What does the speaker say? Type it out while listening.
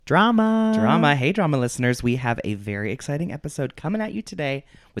Drama. Drama. Hey, drama listeners. We have a very exciting episode coming at you today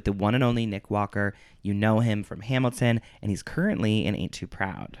with the one and only Nick Walker. You know him from Hamilton, and he's currently in Ain't Too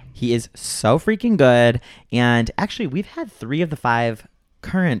Proud. He is so freaking good. And actually, we've had 3 of the 5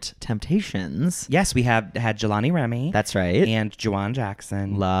 current Temptations. Yes, we have had Jelani Remy. That's right. And Juwan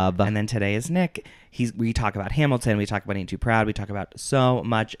Jackson. Love. And then today is Nick. We talk about Hamilton. We talk about Ain't Too Proud. We talk about so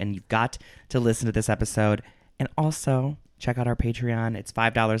much. And you've got to listen to this episode. And also, check out our Patreon. It's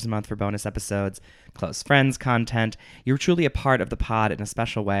 $5 a month for bonus episodes, close friends content. You're truly a part of the pod in a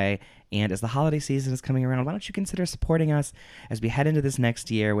special way. And as the holiday season is coming around, why don't you consider supporting us as we head into this next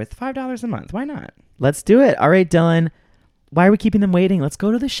year with $5 a month? Why not? Let's do it. All right, Dylan. Why are we keeping them waiting? Let's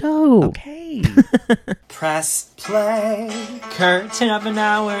go to the show. Okay. Press play. Curtain of an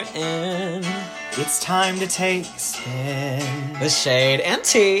hour in. It's time to take a spin. With shade and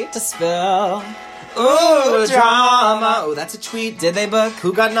tea to spill. Ooh, drama. Oh, that's a tweet. Did they book?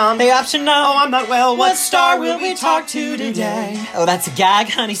 Who got nom? The option no. Oh, I'm not well. What star will we talk to today? Oh, that's a gag,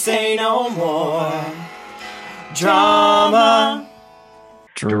 honey. Say no more. Drama.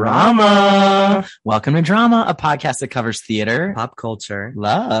 Drama. Welcome to Drama, a podcast that covers theater, Pop culture.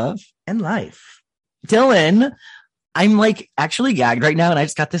 love. And life. Dylan, I'm actually gagged right now, and I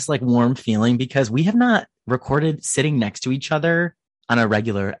just got this warm feeling because we have not recorded sitting next to each other on a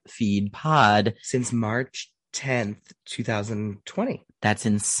regular feed pod Since March 10th, 2020. That's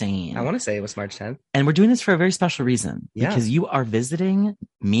insane. I want to say it was March 10th. And we're doing this for a very special reason. Yeah. Because you are visiting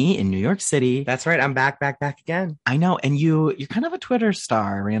me in New York City. That's right. I'm back again. I know. And you're kind of a Twitter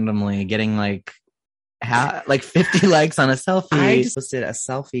star randomly getting 50 likes on a selfie. I just posted a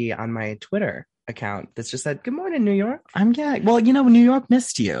selfie on my Twitter account that's just said, "Good morning, New York." I'm gagged. Well, New York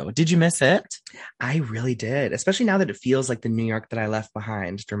missed you. Did you miss it? I really did, especially now that it feels like the New York that I left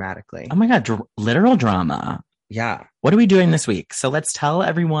behind dramatically. Oh my God. Literal drama. Yeah, What are we doing this week? So let's tell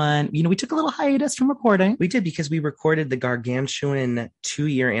everyone, we took a little hiatus from recording. we did because we recorded the gargantuan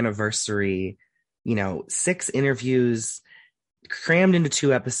 2-year anniversary, 6 interviews crammed into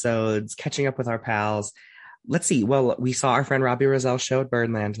 2 episodes, catching up with our pals. Let's see. Well, we saw our friend Robbie Rozelle's show at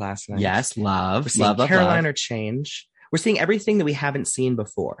Birdland last night. Yes. Love. We're seeing Love. Caroline or Change. We're seeing everything that we haven't seen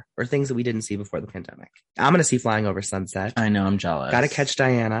before or things that we didn't see before the pandemic. I'm going to see Flying Over Sunset. I know. I'm jealous. Got to catch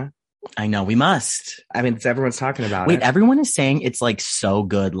Diana. I know. We must. I mean, everyone's talking about Wait, it. everyone is saying it's so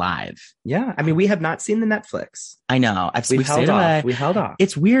good live. Yeah. I mean, we have not seen the Netflix. I know. We've held stayed off. away. We held off.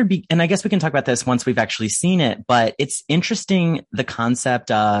 It's weird. And I guess we can talk about this once we've actually seen it, but it's interesting. The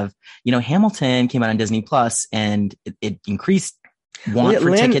concept of, Hamilton came out on Disney Plus and it increased want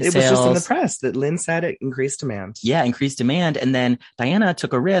for ticket sales. It was just in the press that Lynn said it increased demand. Yeah, increased demand. And then Diana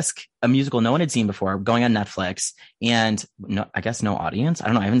took a risk, a musical no one had seen before, going on Netflix, and I guess no audience. I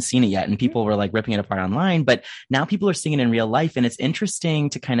don't know. I haven't seen it yet. And people were ripping it apart online, but now people are seeing it in real life. And it's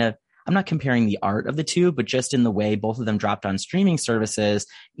interesting to kind of, I'm not comparing the art of the two, but just in the way both of them dropped on streaming services,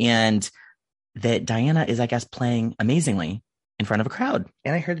 and that Diana is, I guess, playing amazingly in front of a crowd.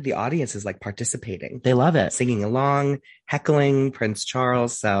 And I heard that the audience is participating. They love it. Singing along, heckling Prince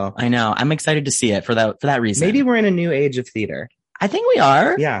Charles. So I know. I'm excited to see it for that reason. maybe we're in a new age of theater. I think we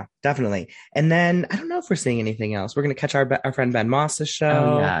are. Yeah, definitely. And then I don't know if we're seeing anything else. We're going to catch our friend Ben Moss's show.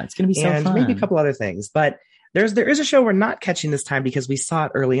 Oh, yeah. It's going to be so and fun. maybe a couple other things. But there is a show we're not catching this time because we saw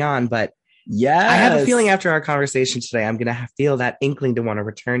it early on. But yeah, I have a feeling after our conversation today, I'm going to feel that inkling to want to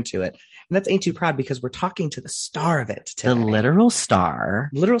return to it. And that's Ain't Too Proud because we're talking to the star of it today. The literal star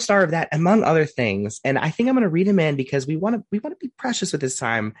of that, among other things. And I think I'm going to read him in because we want to be precious with his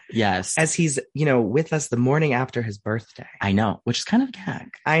time. Yes. As he's, with us the morning after his birthday. I know, which is kind of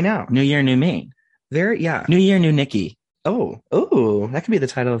gag. I know. New year, new me. Yeah. New year, new Nikki. Oh, that could be the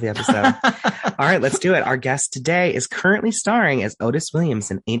title of the episode. All right, let's do it. Our guest today is currently starring as Otis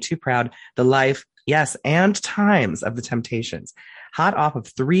Williams in Ain't Too Proud, the life, yes, and times of the Temptations. Hot off of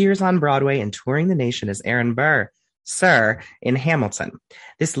 3 years on Broadway and touring the nation as Aaron Burr, Sir, in Hamilton.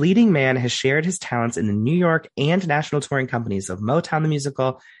 This leading man has shared his talents in the New York and national touring companies of Motown the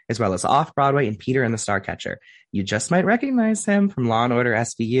Musical, as well as Off-Broadway and Peter and the Starcatcher. You just might recognize him from Law & Order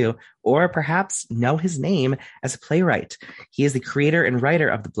SVU, or perhaps know his name as a playwright. He is the creator and writer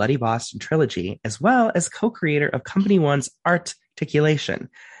of the Bloody Boston trilogy, as well as co-creator of Company One's Articulation.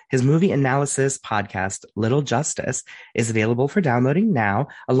 His movie analysis podcast, Little Justice, is available for downloading now,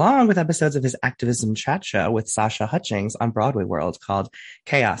 along with episodes of his activism chat show with Sasha Hutchings on Broadway World called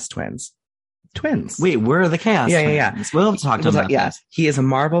Chaos Twins. Wait, we're the Chaos Yeah. Twins. We'll talk about this. He is a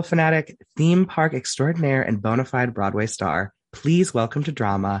Marvel fanatic, theme park extraordinaire, and bona fide Broadway star. Please welcome to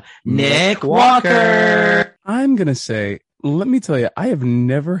Drama, Nick Walker. I'm going to say, let me tell you, I have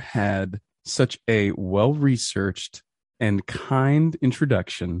never had such a well-researched and kind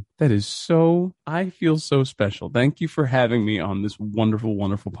introduction. That is so, I feel so special. Thank you for having me on this wonderful,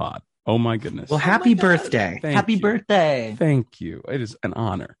 wonderful pod. Oh my goodness. Well, happy birthday. Happy birthday. Thank you. It is an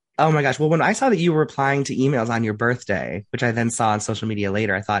honor. Oh my gosh. Well, when I saw that you were replying to emails on your birthday, which I then saw on social media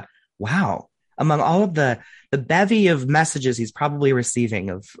later, I thought, wow, among all of the bevy of messages he's probably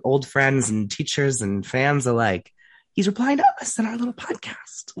receiving of old friends and teachers and fans alike, he's replying to us in our little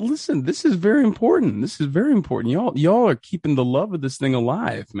podcast. Listen, this is very important. This is very important. Y'all are keeping the love of this thing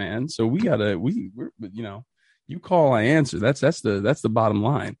alive, man. So we're you call, I answer. That's the bottom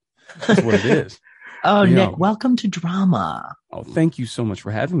line. That's what it is. Oh, Nick, welcome to Drama. Oh, thank you so much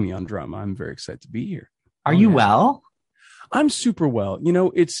for having me on Drama. I'm very excited to be here. Are you well? I'm super well.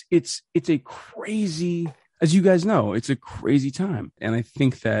 It's a crazy, as you guys know, it's a crazy time. And I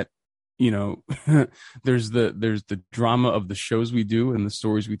think that, there's the drama of the shows we do and the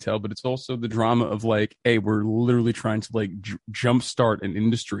stories we tell, but it's also the drama of like, hey, we're literally trying to like jumpstart an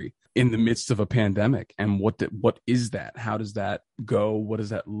industry in the midst of a pandemic. And what is that? How does that go? What does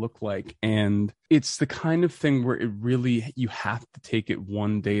that look like? And it's the kind of thing where you have to take it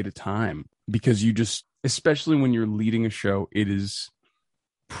one day at a time, because especially when you're leading a show, it is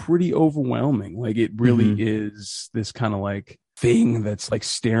pretty overwhelming. Like it really is this kind of like thing that's like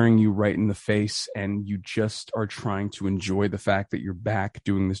staring you right in the face, and you just are trying to enjoy the fact that you're back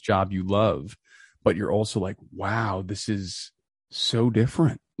doing this job you love, but you're also like, wow, this is so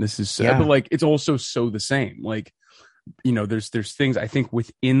different. This is so, but like it's also so the same. Like, there's things I think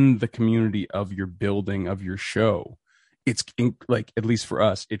within the community of your building, of your show, it's like, at least for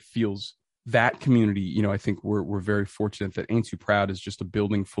us, it feels that community, I think we're very fortunate that Ain't Too Proud is just a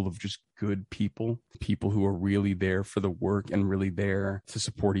building full of just good people who are really there for the work and really there to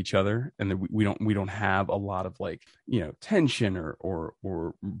support each other. And that we don't have a lot of like, tension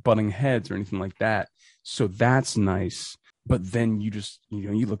or butting heads or anything like that. So that's nice. But then you just,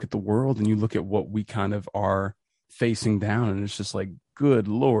 you look at the world and you look at what we kind of are facing down, and it's just like, good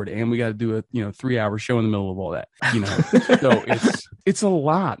Lord. And we got to do a 3-hour show in the middle of all that, so it's a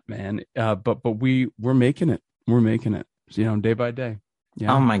lot, man. But we're making it, day by day.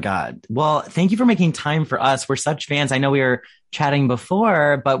 Yeah. Oh my God. Well, thank you for making time for us. We're such fans. I know we were chatting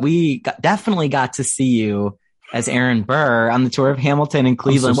before, but we definitely got to see you as Aaron Burr on the tour of Hamilton and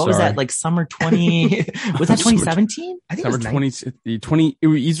Cleveland. What was that, like summer 20? Was that 2017? I think summer it was 20. It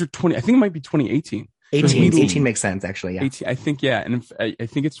was either 20. I think it might be 2018. 18 makes sense, actually. Yeah. 18, I think, yeah. And I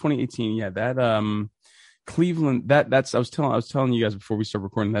think it's 2018. Yeah. That, Cleveland, that's, I was telling you guys before we start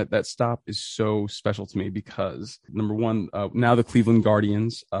recording that stop is so special to me because number one, now the Cleveland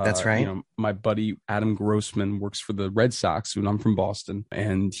Guardians, that's right. My buddy, Adam Grossman, works for the Red Sox, and I'm from Boston.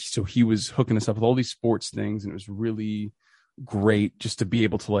 And so he was hooking us up with all these sports things. And it was really great just to be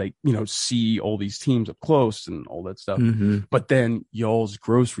able to like, see all these teams up close and all that stuff. But then y'all's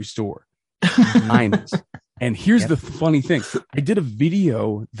grocery store, Heinz. And here's the funny thing. I did a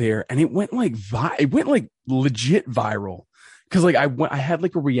video there and it went like legit viral. Cause like I had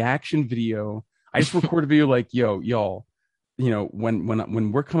like a reaction video. I just recorded a video like, yo, y'all,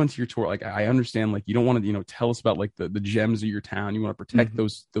 when we're coming to your tour, like I understand, like you don't want to, tell us about like the gems of your town. You want to protect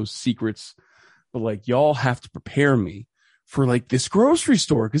those secrets, but like y'all have to prepare me for like this grocery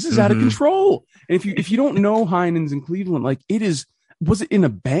store. Cause this is out of control. And if you don't know Heinen's in Cleveland, like was it in a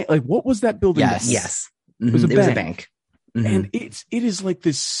bank? Like what was that building? Yes. It was a bank. And it is like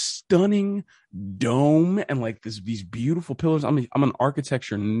this stunning dome and like these beautiful pillars. I'm an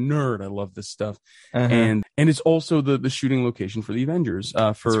architecture nerd. I love this stuff. And it's also the shooting location for the Avengers,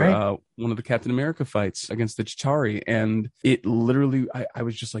 for one of the Captain America fights against the Chitauri. And it literally, I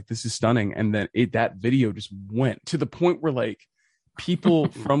was just like, this is stunning. And then that video just went to the point where like people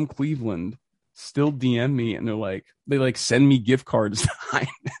from Cleveland still DM me and they send me gift cards to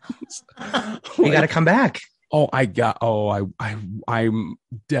Heinen's. You got to come back. I'm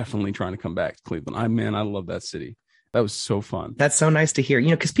definitely trying to come back to Cleveland. I love that city. That was so fun. That's so nice to hear.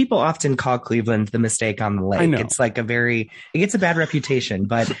 Because people often call Cleveland the mistake on the lake. I know. It's like it gets a bad reputation,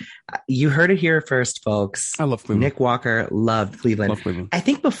 but you heard it here first, folks. I love Cleveland. Nick Walker loved Cleveland. Love Cleveland. I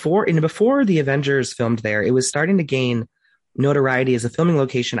think before the Avengers filmed there, it was starting to gain notoriety as a filming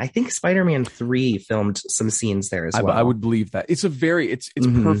location. I think Spider-Man 3 filmed some scenes there as well. I would believe that. It's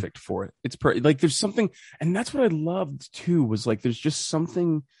perfect for it. It's like there's something, and that's what I loved too, was like there's just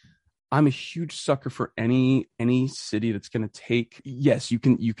something. I'm a huge sucker for any city that's going to take, yes, you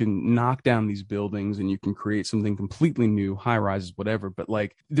can knock down these buildings and you can create something completely new, high rises, whatever. But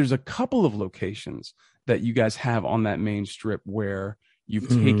like, there's a couple of locations that you guys have on that main strip where You've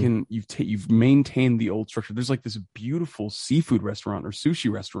Mhm. you've maintained the old structure. There's like this beautiful seafood restaurant or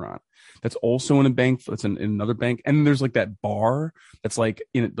sushi restaurant that's also in a bank. That's in another bank, and there's like that bar that's like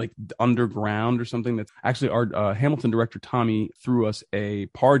in like underground or something. That's actually our Hamilton director Tommy threw us a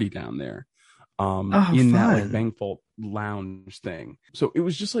party down there, Oh, in that like fun. bank vault lounge thing. So it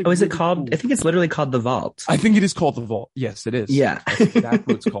was just like Oh, is it really called? cool. I think it's literally called the Vault. I think it is called the Vault. Yes, it is. Yeah. That's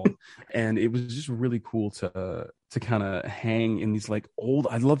exactly what it's called. And it was just really cool to kind of hang in these like old.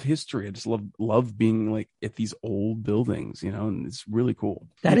 I love history. I just love being like at these old buildings, you know, and it's really cool.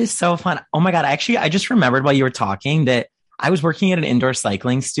 That is so fun. Oh my God. Actually, I just remembered while you were talking that I was working at an indoor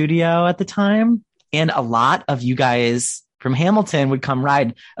cycling studio at the time, and a lot of you guys from Hamilton would come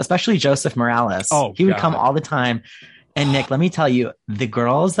ride, especially Joseph Morales. Oh, he would God. come all the time. And Nick, let me tell you, the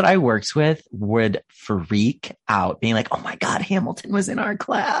girls that I worked with would freak out, being like, "Oh my God, Hamilton was in our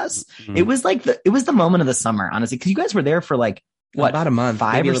class." Mhm. It was like it was the moment of the summer, honestly, because you guys were there for like what, About a month,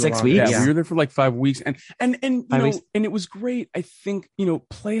 5 maybe a or little 6 longer. weeks? Yeah, we were there for like 5 weeks, and you 5 know, weeks. and it was great. I think, you know,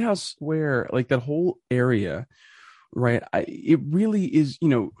 Playhouse Square, like that whole area, right? It really is, you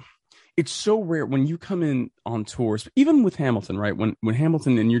know, it's so rare when you come in on tours, even with Hamilton, right? When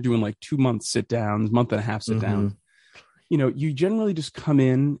Hamilton and you're doing like 2 months sit downs, month and a half sit downs, you know, you generally just come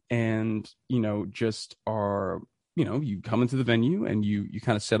in and, you know, just are, you know, you come into the venue and you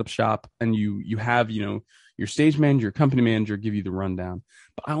kind of set up shop, and you have, you know, your stage manager, your company manager give you the rundown.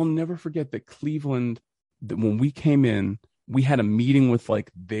 But I'll never forget that Cleveland, that when we came in, we had a meeting with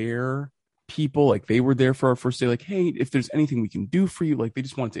like their people, like they were there for our first day, like, hey, if there's anything we can do for you, like they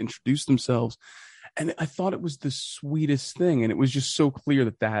just wanted to introduce themselves. And I thought it was the sweetest thing. And it was just so clear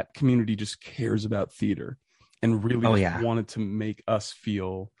that that community just cares about theater and really wanted to make us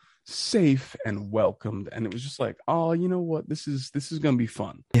feel safe and welcomed. And it was just like, oh, you know what, this is gonna be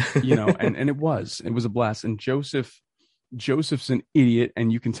fun, you know. and it was a blast. And Joseph's an idiot,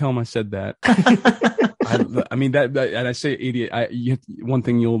 and you can tell him I said that. I mean that, and I say idiot. One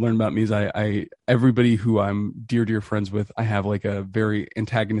thing you'll learn about me is I everybody who I'm dear friends with, I have like a very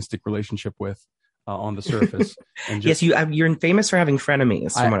antagonistic relationship with on the surface. And Yes, you're famous for having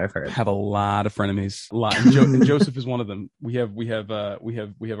frenemies, from what I've heard. Have a lot of frenemies, a lot. And Joseph is one of them. We have our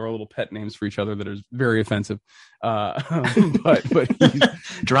little pet names for each other that are very offensive. But he's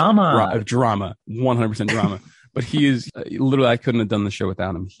Drama, 100% drama. But he is literally, I couldn't have done the show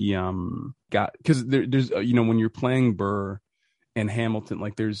without him. He got, because there's you know, when you're playing Burr and Hamilton,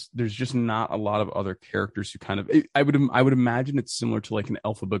 like there's just not a lot of other characters who kind of, I would imagine it's similar to like an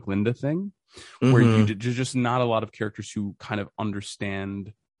Elphaba Glinda thing, where there's just not a lot of characters who kind of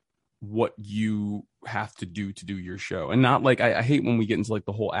understand what you have to do your show. And not like, I hate when we get into like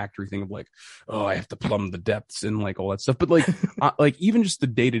the whole actory thing of like, oh, I have to plumb the depths and like all that stuff. But like, like even just the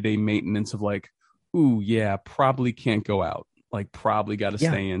day-to-day maintenance of like, ooh, yeah, probably can't go out. Like probably got to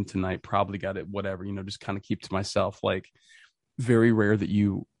stay in tonight. Probably got it, whatever, you know, just kind of keep to myself. Like very rare that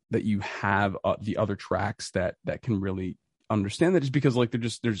you have the other tracks that can really understand that, just because like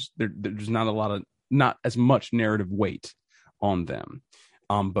there's not as much narrative weight on them.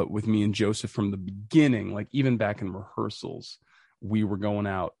 But with me and Joseph from the beginning, like even back in rehearsals, we were going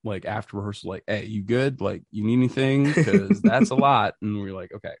out like after rehearsal, like, hey, you good? Like you need anything? Because that's a lot. And we were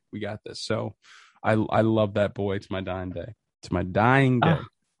like, okay, we got this. So I love that boy to my dying day. To my dying day.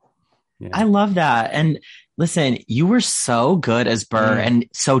 Yeah. I love that. And listen, you were so good as Burr and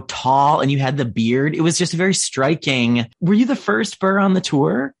so tall, and you had the beard. It was just very striking. Were you the first Burr on the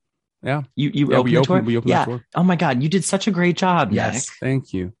tour? Yeah. You opened the tour? We opened the tour. Oh my God. You did such a great job. Yes. Nick.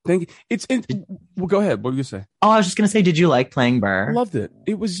 Thank you. Well, go ahead. What were you going to say? Oh, I was just going to say, did you like playing Burr? I loved it.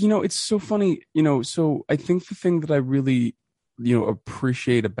 It was, you know, it's so funny, you know, so I think the thing that I really, you know,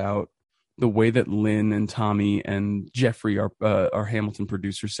 appreciate about the way that Lynn and Tommy and Jeffrey, our Hamilton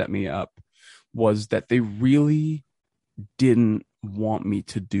producer, set me up was that they really didn't want me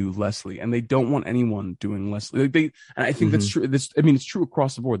to do Leslie, and they don't want anyone doing Leslie. Like and I think that's true. It's true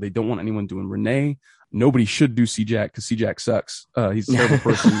across the board. They don't want anyone doing Renee. Nobody should do C-Jack because C-Jack sucks. He's a terrible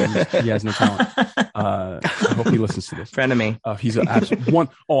person. He has no talent. I hope he listens to this. Frenemy. He's an absolute one.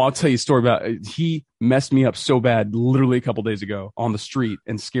 Oh, I'll tell you a story about he messed me up so bad literally a couple days ago on the street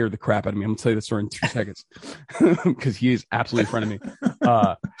and scared the crap out of me. I'm gonna tell you the story in 2 seconds because he is absolutely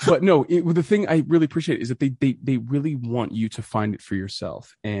frenemy. But no, the thing I really appreciate is that they really want you to find it for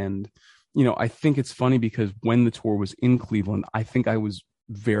yourself. And you know, I think it's funny because when the tour was in Cleveland, I think I was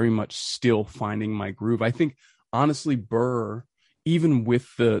very much still finding my groove. I think honestly, Burr, even with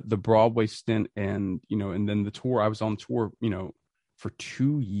the Broadway stint and, you know, and then the tour, I was on tour, you know, for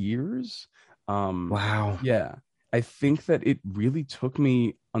 2 years. Wow. Yeah. I think that it really took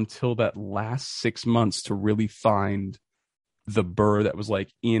me until that last 6 months to really find the burr that was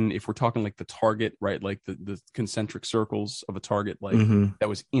like in, if we're talking like the target, right? Like the concentric circles of a target, like Mhm. that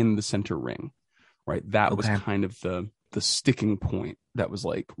was in the center ring, right? That was Okay. kind of the sticking point that was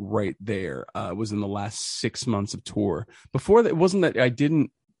like right there. Was in the last 6 months of tour. Before that, it wasn't that I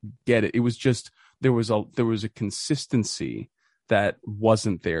didn't get it. It was just there was a consistency that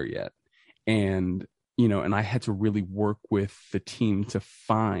wasn't there yet. And and I had to really work with the team to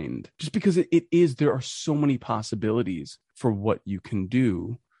find, just because there are so many possibilities for what you can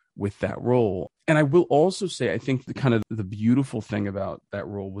do with that role. And I will also say, I think the beautiful thing about that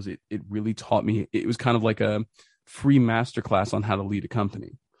role was it really taught me, it was kind of like a free masterclass on how to lead a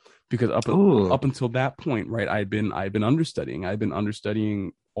company, because up until that point, right, I'd been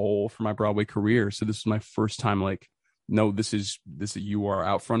understudying all for my Broadway career. So this is my first time like, no, this is you are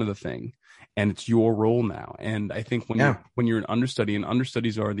out front of the thing and it's your role now. And I think when you're an understudy, and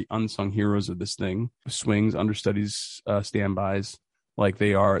understudies are the unsung heroes of this thing, swings, understudies, standbys, like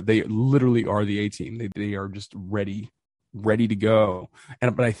they literally are the A-team. They are just ready to go.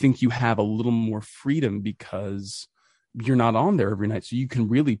 But I think you have a little more freedom because you're not on there every night. So you can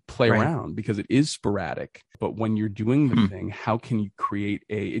really play around because it is sporadic. But when you're doing the thing, how can you create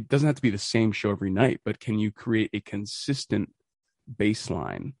it doesn't have to be the same show every night, but can you create a consistent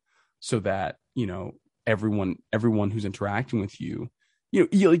baseline so that, everyone who's interacting with you,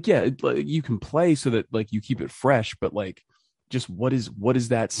 you can play so that like you keep it fresh, but like, just what is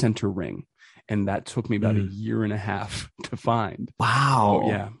that center ring? And that took me about a year and a half to find. Wow. Oh,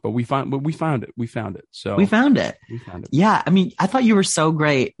 yeah. But we found it. So we found it. Yeah. I mean, I thought you were so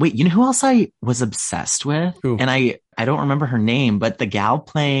great. Wait, you know who else I was obsessed with? Who? And I don't remember her name, but the gal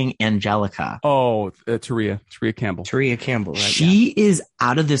playing Angelica. Oh, Taria Campbell. Taria Campbell. Right? She is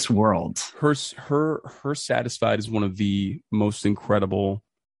out of this world. Her Satisfied is one of the most incredible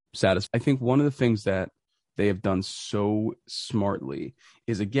Satisfied. I think one of the things that they have done so smartly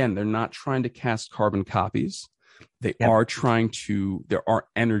is, again, they're not trying to cast carbon copies. There are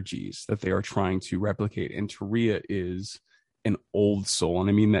energies that they are trying to replicate. And Taria is an old soul. And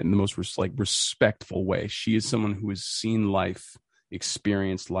I mean that in the most respectful way. She is someone who has seen life,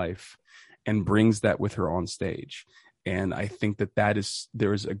 experienced life, and brings that with her on stage. And I think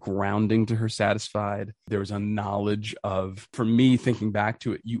there is a grounding to her Satisfied. There's a knowledge of, for me, thinking back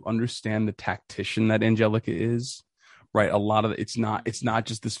to it, you understand the tactician that Angelica is, right? A lot of it's not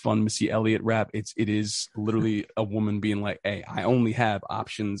just this fun Missy Elliott rap. It is literally a woman being like, hey, I only have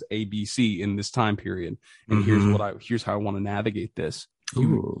options A, B, C in this time period. And here's how I want to navigate this.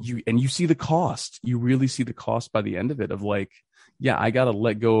 You see the cost. You really see the cost by the end of it of like, yeah, I got to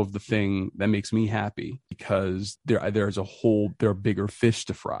let go of the thing that makes me happy because there are bigger fish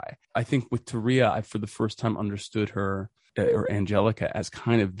to fry. I think with Taria, I for the first time understood her or Angelica as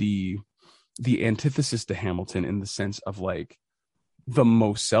kind of the antithesis to Hamilton, in the sense of like the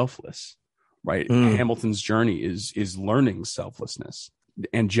most selfless, right? Hamilton's journey is learning selflessness.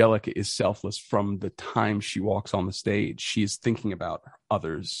 Angelica is selfless from the time she walks on the stage. She is thinking about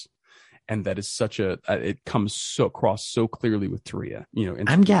others. And that is it comes across so clearly with Taria,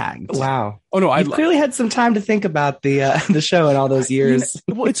 I'm gagged. Wow. Oh no, You've clearly had some time to think about the show in all those years.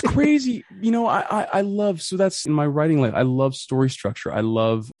 Well, it's crazy. I love, so that's in my writing life. I love story structure. I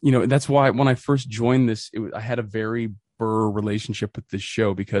love, that's why when I first joined this, I had a very Burr relationship with this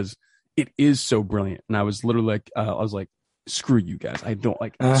show because it is so brilliant. And I was literally like, screw you guys. I don't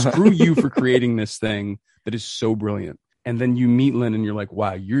screw you for creating this thing that is so brilliant. And then you meet Lynn and you're like,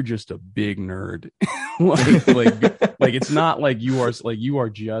 wow, you're just a big nerd. like it's not like you are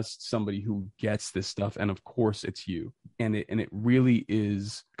just somebody who gets this stuff. And of course it's you. And it really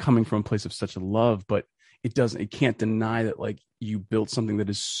is coming from a place of such a love, but it can't deny that like you built something that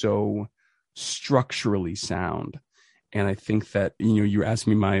is so structurally sound. And I think that, you're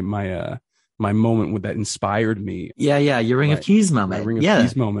asking me my moment with that inspired me. Yeah. Your Ring of Keys moment. My Ring of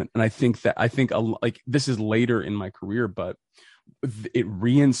Keys moment. And I think like this is later in my career, but it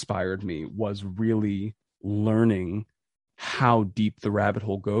re-inspired me was really learning how deep the rabbit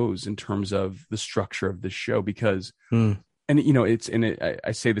hole goes in terms of the structure of this show. Because, I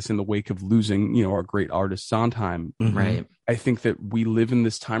say this in the wake of losing, our great artist Sondheim. Right. I think that we live in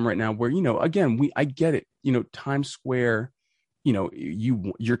this time right now where, again, I get it, Times Square,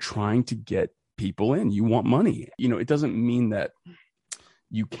 you're trying to get people in, you want money, it doesn't mean that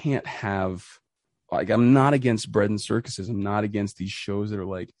you can't have, like, I'm not against bread and circuses. I'm not against these shows that are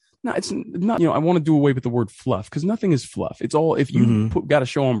like, no, it's not, I want to do away with the word fluff because nothing is fluff. It's all, if you got a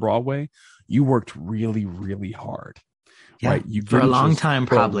show on Broadway, you worked really, really hard. Yeah, right. You for a long time,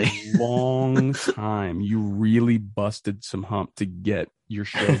 probably. Long time. You really busted some hump to get your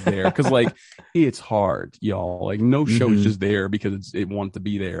show there, because like it's hard, y'all. Like no show is just there because it wanted to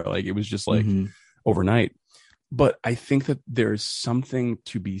be there. Like it was just like overnight. But I think that there's something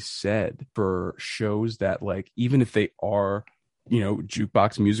to be said for shows that, like, even if they are, you know,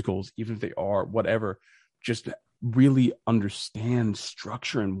 jukebox musicals, even if they are whatever, just really understand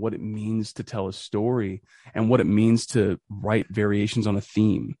structure and what it means to tell a story and what it means to write variations on a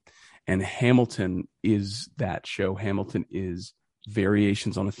theme. And Hamilton is that show. Hamilton is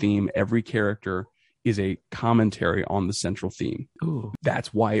variations on a theme. Every character is a commentary on the central theme. Ooh.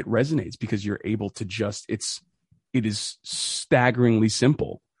 That's why it resonates, because you're able to just, it is staggeringly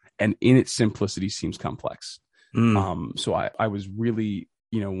simple, and in its simplicity seems complex. So I was really,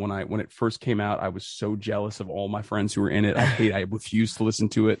 you know, when it first came out, I was so jealous of all my friends who were in it. I refused to listen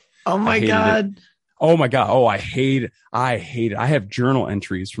to it. Oh my God. Oh my God. Oh, I hate it. I have journal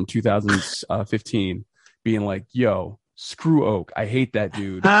entries from 2015 being like, yo, screw Oak. I hate that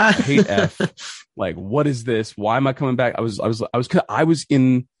dude. I hate F. Like, what is this? Why am I coming back? I was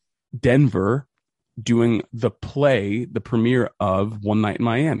in Denver doing the premiere of One Night in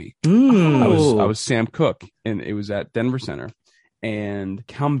Miami. I was Sam Cooke, and it was at Denver Center, and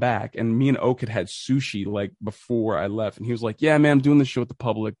come back, and me and Oak had sushi like before I left, and he was like, yeah, man, I'm doing this show with the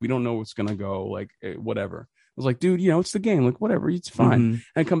public. We don't know what's going to go, like whatever. I was like, dude, you know, it's the game. Like, whatever, it's fine. And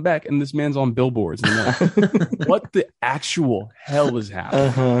I come back, and this man's on billboards. And I'm like, what the actual hell is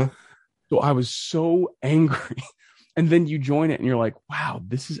happening? So I was so angry. And then you join it and you're like, wow,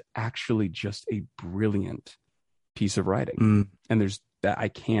 this is actually just a brilliant piece of writing. And there's that, I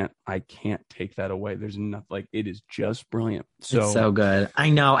can't take that away. There's nothing, like, it is just brilliant. So it's so good.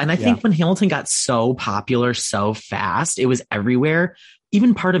 I know. And I think when Hamilton got so popular so fast, it was everywhere.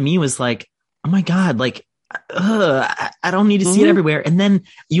 Even part of me was like, oh my God, like, I don't need to see it everywhere. And then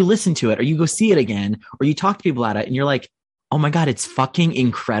you listen to it, or you go see it again, or you talk to people about it, and you're like, oh my God, it's fucking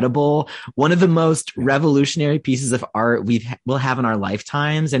incredible. One of the most revolutionary pieces of art we'll have in our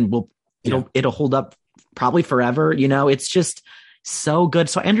lifetimes, and it'll hold up probably forever. You know, it's just so good.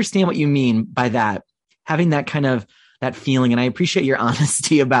 So I understand what you mean by that, having that kind of that feeling. And I appreciate your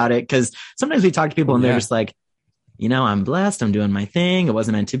honesty about it, because sometimes we talk to people and they're just like, you know, I'm blessed, I'm doing my thing, it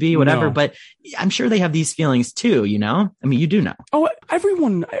wasn't meant to be, whatever. No. But I'm sure they have these feelings too, you know? I mean, you do know. Oh,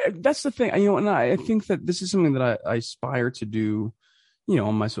 everyone, that's the thing. You know, and I think that this is something that I aspire to do, you know,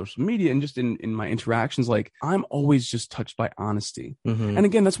 on my social media and just in my interactions. Like, I'm always just touched by honesty. And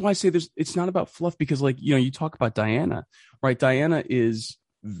again, that's why I say it's not about fluff, because, like, you know, you talk about Diana, right? Diana is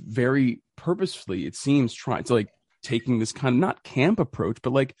very purposefully, it seems, trying to, like, taking this kind of not camp approach,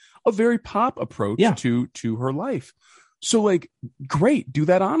 but like a very pop approach to her life. So, like, great, do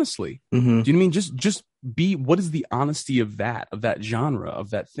that honestly. Do you know what I mean? Just be, what is the honesty of that genre,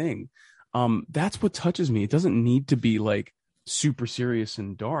 of that thing? That's what touches me. It doesn't need to be like super serious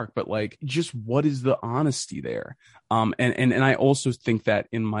and dark, but like, just what is the honesty there? And I also think that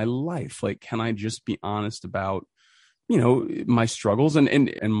in my life, like, can I just be honest about, you know, my struggles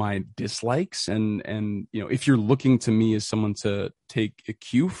and my dislikes, and, you know, if you're looking to me as someone to take a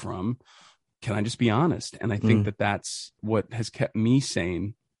cue from, can I just be honest? And I think that that's what has kept me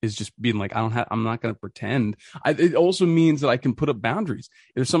sane, is just being like, I'm not going to pretend. It also means that I can put up boundaries.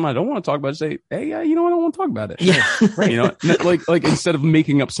 If there's something I don't want to talk about, say, hey, you know, I don't want to talk about it. Yeah. Right. You know, like instead of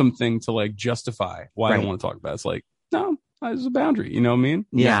making up something to like justify why I don't want to talk about it, it's like, no, there's a boundary. You know what I mean?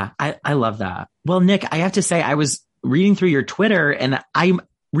 Yeah. I love that. Well, Nick, I have to say, I was reading through your Twitter, and I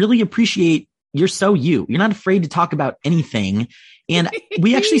really appreciate you're so you. You're not afraid to talk about anything. And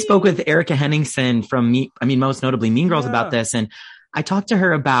we actually spoke with Erica Henningsen from most notably Mean Girls about this. And I talked to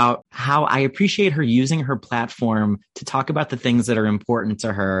her about how I appreciate her using her platform to talk about the things that are important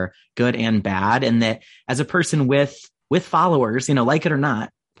to her, good and bad. And that as a person with followers, you know, like it or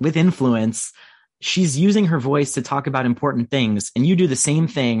not, with influence, she's using her voice to talk about important things, and you do the same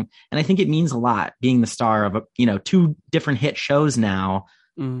thing. And I think it means a lot being the star of 2 different hit shows now.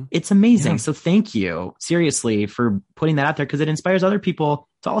 It's amazing. Yeah. So thank you seriously for putting that out there, because it inspires other people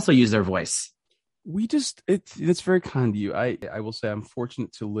to also use their voice. It's very kind of you. I will say I'm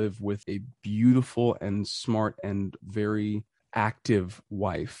fortunate to live with a beautiful and smart and very active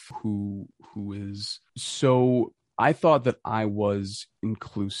wife who is so. I thought that I was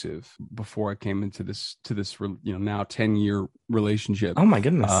inclusive before I came into this, you know, now 10-year relationship. Oh my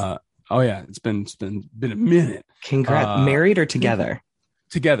goodness. Oh yeah. It's been a minute. Congrats. Married or together?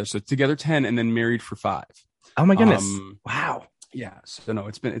 Together. So together 10, and then married for 5. Oh my goodness. Wow. Yeah. So no,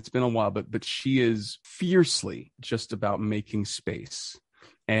 it's been a while, but she is fiercely just about making space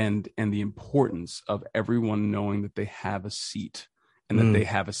and the importance of everyone knowing that they have a seat and that they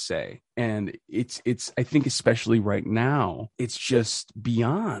have a say. And it's I think especially right now, it's just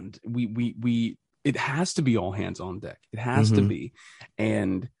beyond. It has to be all hands on deck. It has to be.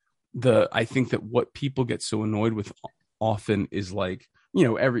 And I think that what people get so annoyed with often is like, you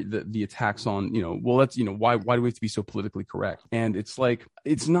know, the attacks on, you know, well, that's, you know, why do we have to be so politically correct? And it's like,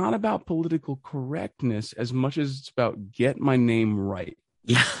 it's not about political correctness as much as it's about get my name right.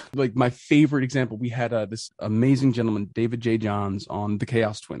 Yeah. Like my favorite example, we had this amazing gentleman, David J. Johns, on the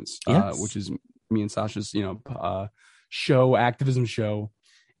Chaos Twins, which is me and Sasha's, you know, activism show.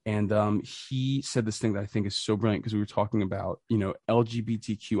 And he said this thing that I think is so brilliant, because we were talking about, you know,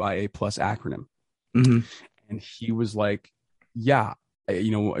 LGBTQIA plus acronym. And he was like, yeah, you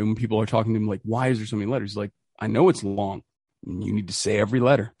know, when people are talking to him, like, why is there so many letters? He's like, I know it's long. You need to say every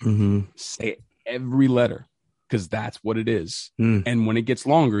letter. Say every letter, because that's what it is. And when it gets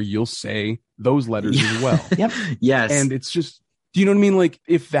longer, you'll say those letters as well. Yes. And it's just, do you know what I mean? Like,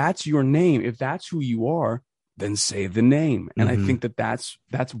 if that's your name, if that's who you are, then say the name. And I think that's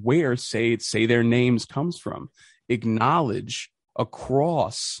where say their names comes from. Acknowledge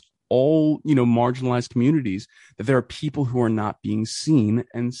across all, you know, marginalized communities that there are people who are not being seen,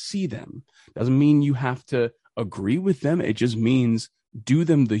 and see them. Doesn't mean you have to agree with them. It just means do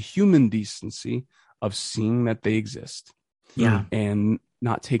them the human decency of seeing that they exist. And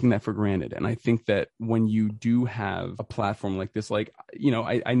not taking that for granted. And I think that when you do have a platform like this, like, you know,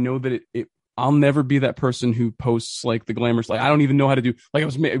 I know that I'll never be that person who posts like the glamorous, like, I don't even know how to do, like,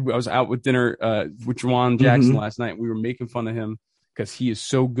 I was out with dinner with Juwan Jackson last night. We were making fun of him because he is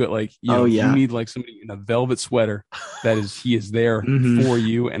so good. Like, you know, you need like somebody in a velvet sweater he is there for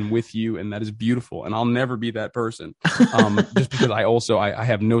you and with you. And that is beautiful. And I'll never be that person. Just because I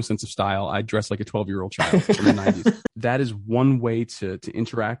have no sense of style. I dress like a 12-year-old child from the 90s. That is one way to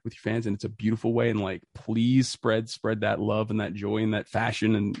interact with your fans. And it's a beautiful way. And like, please spread that love and that joy and that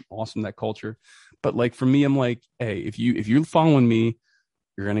fashion and awesome, that culture. But like, for me, I'm like, hey, if you're following me,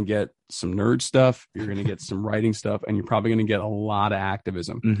 you're going to get some nerd stuff. You're going to get some writing stuff, and you're probably going to get a lot of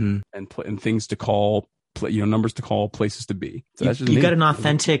activism and things to call, you know, numbers to call, places to be. So that's just you got an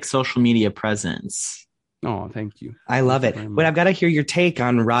authentic social media presence. Oh, thank you. I love it. But I've got to hear your take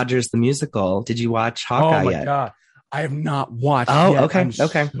on Rogers the musical. Did you watch Hawkeye yet? Oh my God. I have not watched yet. Okay. I'm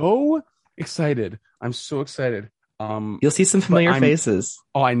so excited. I'm so excited. You'll see some familiar faces.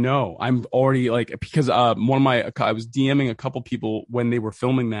 Oh, I know. I'm already like, because I was DMing a couple people when they were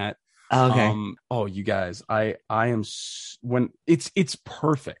filming that. Okay. You guys, I am when it's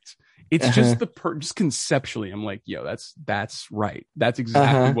perfect. It's just just conceptually, I'm like, yo, that's right. That's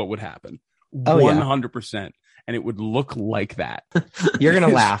exactly what would happen. 100%. And it would look like that. You're gonna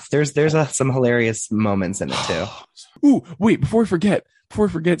laugh. There's some hilarious moments in it too. Ooh, wait! Before I forget.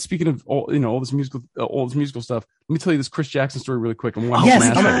 Speaking of all this musical stuff, let me tell you this Chris Jackson story really quick. Oh wow! Yeah.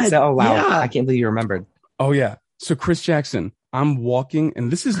 I can't believe you remembered. Oh yeah. So Chris Jackson, I'm walking, and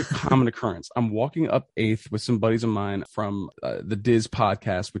this is a common occurrence. I'm walking up 8th with some buddies of mine from the Diz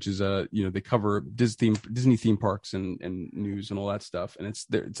podcast, which is they cover Disney theme parks and news and all that stuff, and it's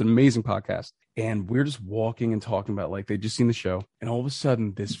an amazing podcast. And we're just walking and talking about, like, they just seen the show, and all of a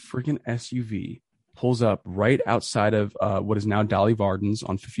sudden this freaking SUV pulls up right outside of what is now Dolly Varden's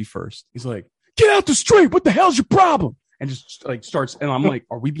on 51st. He's like, "Get out the street! What the hell's your problem?" And just like starts, and I'm like,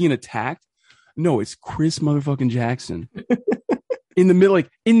 "Are we being attacked?" No, it's Chris motherfucking Jackson. in the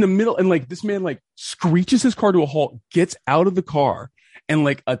middle, and like this man like screeches his car to a halt, gets out of the car, and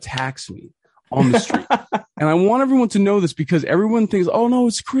like attacks me on the street. And I want everyone to know this, because everyone thinks, "Oh no,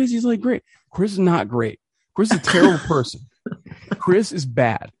 it's Chris. He's like great." Chris is not great. Chris is a terrible person. Chris is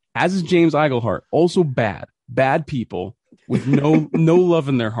bad. As is James Eigelhart, also bad. Bad people with no love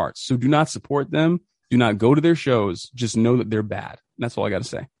in their hearts. So do not support them. Do not go to their shows. Just know that they're bad. That's all I got to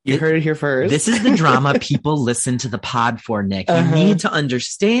say. You heard it here first. This is the drama people listen to the pod for, Nick. You need to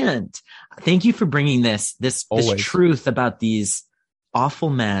understand. Thank you for bringing this truth about these awful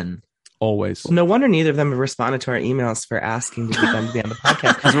men. Always. No wonder neither of them have responded to our emails for asking to get them to be on the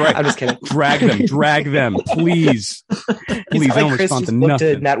podcast. That's right. I'm just kidding. Drag them, please. Please, like don't Chris respond to booked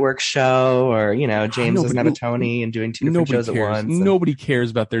nothing. a network show, or James is not a Tony and doing two different shows at once. Nobody cares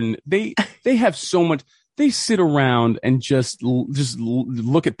about they have so much. They sit around and just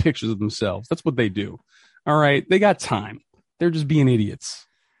look at pictures of themselves. That's what they do. All right, they got time. They're just being idiots.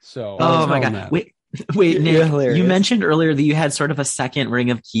 So, oh my God, Wait, Nick, you mentioned earlier that you had sort of a second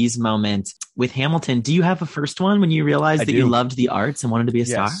Ring of Keys moment with Hamilton. Do you have a first one when you realized that you loved the arts and wanted to be a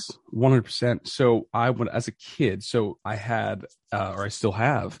star? 100%. So as a kid, I had, or I still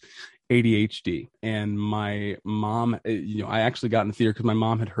have, ADHD, and my mom, I actually got in the theater because my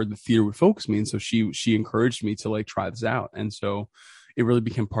mom had heard the theater would focus me. And so she encouraged me to like try this out. And so it really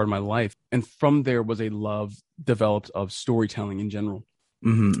became part of my life. And from there was a love developed of storytelling in general.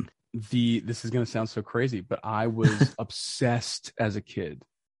 Mm-hmm. This is going to sound so crazy, but I was obsessed as a kid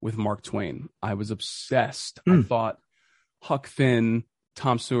with Mark Twain. I was obsessed. I thought Huck Finn,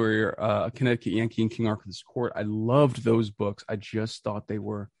 Tom Sawyer, A Connecticut Yankee, and King Arthur's Court. I loved those books. I just thought they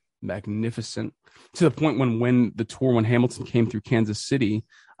were magnificent, to the point when the tour, when Hamilton came through Kansas City,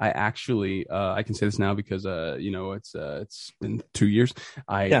 I actually I can say this now because it's been 2 years.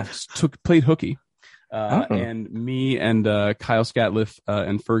 I played hooky. And me and Kyle Scatliff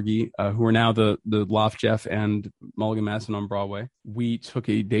and Fergie, who are now the Loft Jeff and Mulligan Madison on Broadway, we took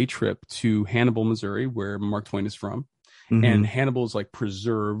a day trip to Hannibal, Missouri, where Mark Twain is from. Mm-hmm. And Hannibal is like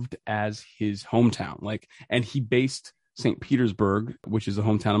preserved as his hometown. Like, and he based St. Petersburg, which is the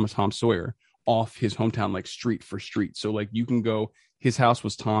hometown of Tom Sawyer, off his hometown, like street for street. So like you can go, his house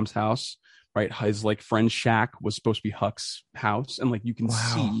was Tom's house, right? His like friend's shack was supposed to be Huck's house. And like you can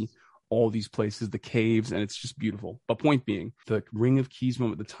see all these places, the caves, and it's just beautiful. But point being, the Ring of Keys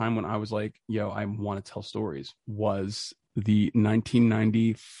moment, the time when I was like, yo, I want to tell stories, was the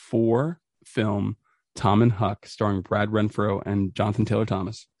 1994 film Tom and Huck, starring Brad Renfro and Jonathan Taylor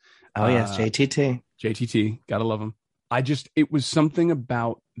Thomas. Oh, yes, JTT. JTT, gotta love him. It was something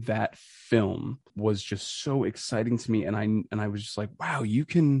about that film was just so exciting to me. And I was just like, wow, you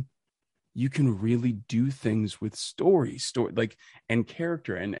can really do things with story like and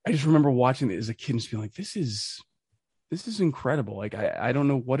character. And I just remember watching it as a kid and just being like, this is incredible. Like I don't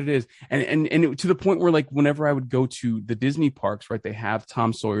know what it is. And it, to the point where like whenever I would go to the Disney parks, right, they have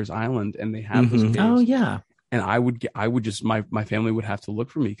Tom Sawyer's Island and they have those caves. Oh yeah. And I would just my family would have to look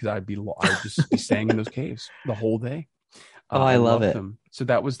for me because I would just be staying in those caves the whole day. I love it. Them. So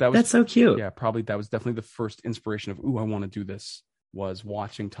that was that's so cute. Yeah, probably that was definitely the first inspiration of I want to do this, was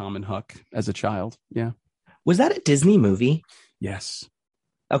watching Tom and Huck as a child. Yeah. Was that a Disney movie? Yes.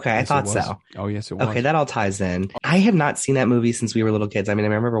 Okay, yes, I thought so. Oh, yes, it was. Okay, that all ties in. I have not seen that movie since we were little kids. I mean, I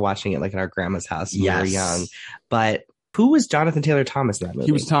remember watching it like at our grandma's house when we were young. But who was Jonathan Taylor Thomas in that movie?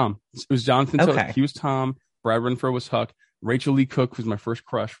 He was Tom. It was Jonathan Taylor. Okay. He was Tom. Brad Renfro was Huck. Rachel Lee Cook, who's my first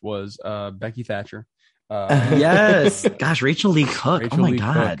crush, was Becky Thatcher. Yes. Gosh, Rachel Lee Cook. Oh my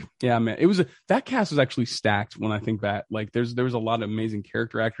God. Cook. Yeah, man. That cast was actually stacked when I think back. Like there was a lot of amazing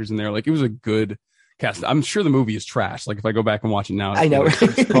character actors in there. Like it was a good cast. I'm sure the movie is trash. Like if I go back and watch it now, I know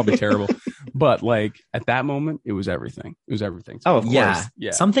it's probably terrible. But like at that moment, it was everything. It was everything. Oh, of course.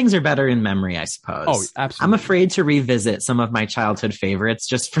 Yeah. Some things are better in memory, I suppose. Oh, absolutely. I'm afraid to revisit some of my childhood favorites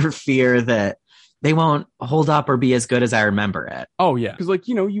just for fear that they won't hold up or be as good as I remember it. Oh, yeah. Because, like,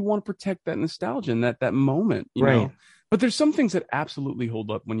 you want to protect that nostalgia and that moment, you know? But there's some things that absolutely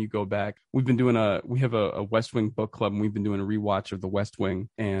hold up when you go back. We have a West Wing book club, and we've been doing a rewatch of the West Wing,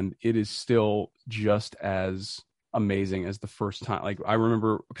 and it is still just as amazing as the first time. Like, I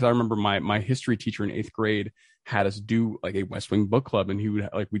remember my history teacher in 8th grade had us do like a West Wing book club, and he would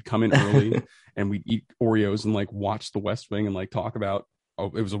we'd come in early and we'd eat Oreos and like watch the West Wing and like talk about,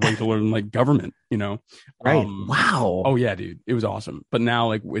 it was a way to learn like government, you know? Right. Wow. Oh yeah, dude. It was awesome. But now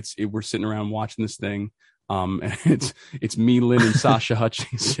like we're sitting around watching this thing. And it's me, Lynn, and Sasha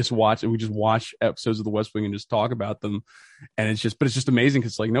Hutchings we just watch episodes of the West Wing and just talk about them. And it's just amazing.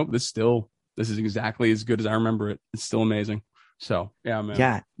 Cause it's like, nope, this is exactly as good as I remember it. It's still amazing. So yeah, man.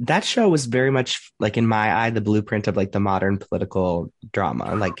 Yeah. That show was very much like in my eye, the blueprint of like the modern political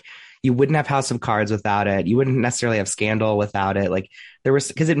drama. Like, you wouldn't have House of Cards without it. You wouldn't necessarily have Scandal without it. Like there was,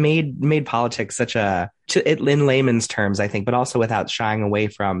 because it made politics in layman's terms, I think, but also without shying away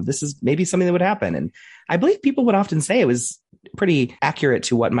from, this is maybe something that would happen. And I believe people would often say it was pretty accurate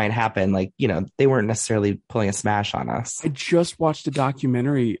to what might happen. Like, you know, they weren't necessarily pulling a smash on us. I just watched a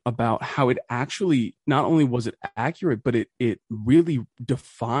documentary about how it actually, not only was it accurate, but it really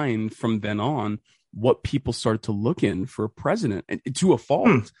defined from then on what people started to look in for a president, and to a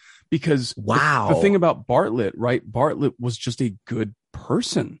fault. Because the thing about Bartlett, right? Bartlett was just a good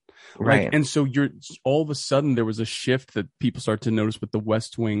person. Right. Like, and so all of a sudden there was a shift that people started to notice with the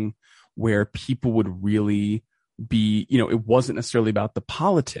West Wing, where people would really be, you know, it wasn't necessarily about the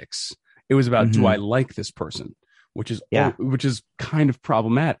politics. It was about, do I like this person? Which is kind of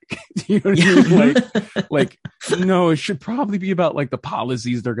problematic. You know what I mean? Like, no, it should probably be about like the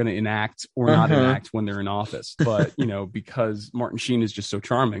policies they're going to enact or not enact when they're in office. But, you know, because Martin Sheen is just so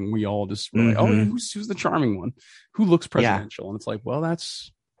charming, we all just were like, oh, who's the charming one? Who looks presidential? And it's like, well,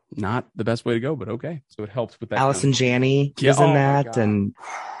 that's not the best way to go, but okay. So it helps with that. Allison Janney is in that, and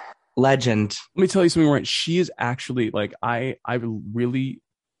legend. Let me tell you something, right? She is actually like, I really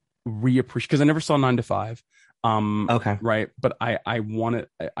reappreciate, because I never saw 9 to 5. Okay. Right. But I remembered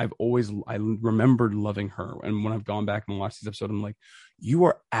loving her. And when I've gone back and watched these episodes, I'm like, you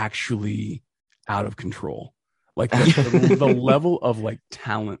are actually out of control. Like the level of like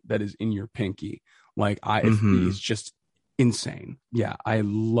talent that is in your Pinky. Like it's just insane. Yeah. I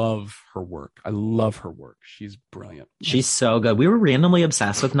love her work. She's brilliant. She's so good. We were randomly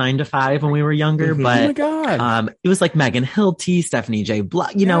obsessed with 9 to 5 when we were younger, but oh my God. It was like Megan Hilty, Stephanie J.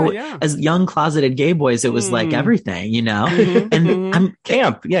 Block, as young closeted gay boys, it was like everything, and I'm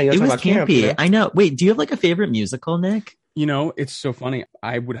Camp. Yeah. it was campy. Yeah. I know. Wait, do you have like a favorite musical, Nick? It's so funny.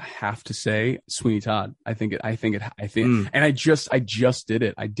 I would have to say Sweeney Todd. And I just did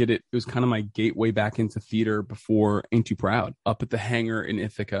it. It was kind of my gateway back into theater before Ain't Too Proud, up at the Hangar in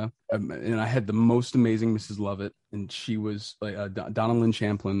Ithaca. And I had the most amazing Mrs. Lovett, and she was like Donna Lynn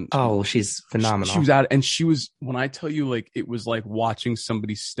Champlin. Oh, she's phenomenal. She was out, and she was, when I tell you, like, it was like watching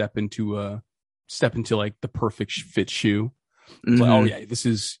somebody step into like the perfect fit shoe. It's like, oh yeah,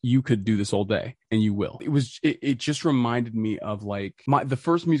 you could do this all day, and you will. It just reminded me of like the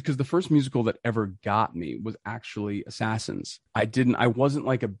first musical that ever got me was actually Assassins. I wasn't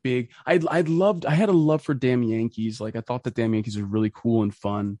like a big, I had a love for Damn Yankees. Like, I thought that Damn Yankees was really cool and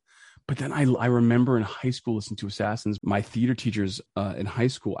fun. But then I remember in high school listening to Assassins. My theater teachers in high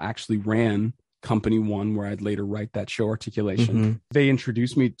school actually ran Company One, where I'd later write that show Articulation. They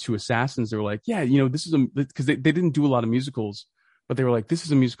introduced me to Assassins. They were like, yeah, this is because they didn't do a lot of musicals, but they were like, this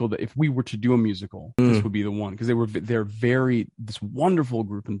is a musical that if we were to do a musical, this would be the one, because they're this wonderful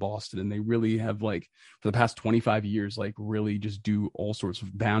group in Boston, and they really have, like, for the past 25 years, like, really just do all sorts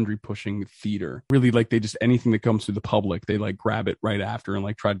of boundary pushing theater. Really, like, they just, anything that comes to the public, they like grab it right after and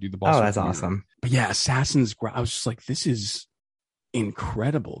like try to do the Boston. Oh, that's theater. awesome. But yeah, Assassins, I was just like, this is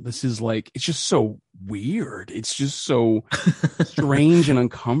incredible. This is like, it's just so weird. It's just so strange and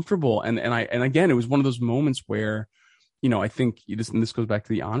uncomfortable. And again, it was one of those moments where, I think this goes back to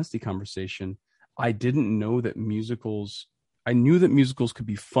the honesty conversation. I didn't know that musicals, I knew that musicals could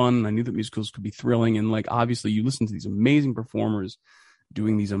be fun. I knew that musicals could be thrilling. And like, obviously you listen to these amazing performers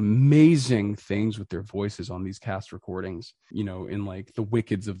doing these amazing things with their voices on these cast recordings, in like the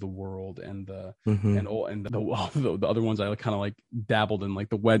Wickeds of the world and the other ones I kind of like dabbled in, like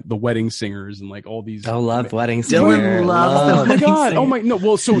the Wedding Singers and like all these. Oh, love Wedding Singer. Dylan loves Oh my God. Oh my, no.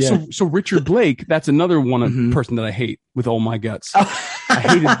 Well, so Richard Blake, that's another one person that I hate with all my guts. I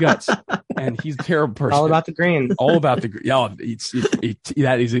hate his guts, and he's a terrible person. All about the green. All about the green. Yeah,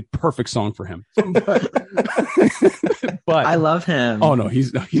 that is a perfect song for him. But I love him. Oh no,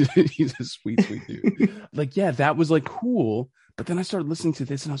 he's a sweet dude. Like, yeah, that was like cool. But then I started listening to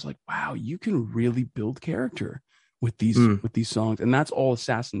this, and I was like, wow, you can really build character with these songs, and that's all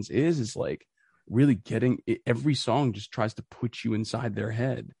Assassins is like really getting it. Every song just tries to put you inside their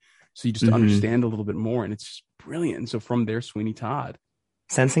head, so you just understand a little bit more, and it's just brilliant. And so from there, Sweeney Todd.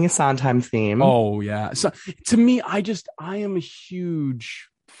 Sensing a Sondheim theme. Oh yeah. So to me, I am a huge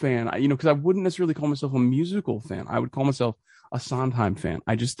fan. Because I wouldn't necessarily call myself a musical fan. I would call myself a Sondheim fan.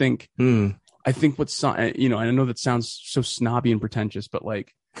 I just think, I think and I know that sounds so snobby and pretentious, but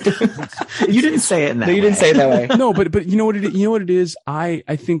like, you didn't say it in that way. You didn't say it that way. No, but you know what it is? I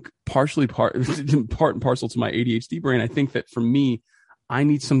think part and parcel to my ADHD brain. I think that for me, I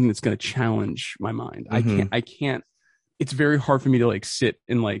need something that's going to challenge my mind. I can't. It's very hard for me to like sit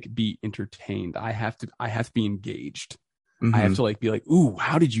and like be entertained. I have to be engaged. I have to like be like, ooh,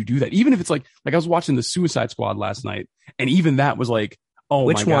 how did you do that? Even if it's like I was watching the Suicide Squad last night, and even that was like, oh,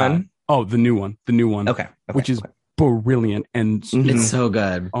 which my God. one? Oh, the new one. Okay. Which is brilliant, and it's so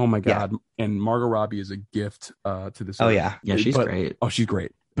good. Oh my God. Yeah. And Margot Robbie is a gift to this. Oh yeah. Yeah, she's great. Oh, she's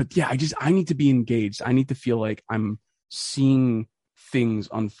great. But yeah, I need to be engaged. I need to feel like I'm seeing things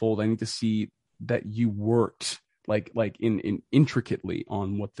unfold. I need to see that you worked like in intricately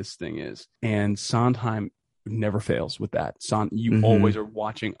on what this thing is. And Sondheim never fails with that. You always are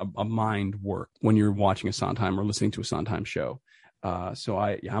watching a mind work when you're watching a Sondheim or listening to a Sondheim show. So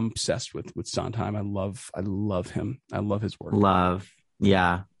I'm obsessed with Sondheim. I love him. I love his work.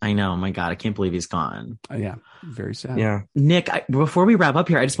 Yeah, I know. My God, I can't believe he's gone. Yeah, very sad. Yeah. Nick, before we wrap up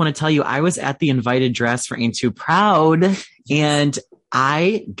here, I just want to tell you, I was at the invited dress for Ain't Too Proud, and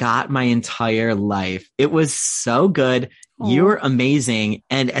I got my entire life. It was so good. Aww. You were amazing.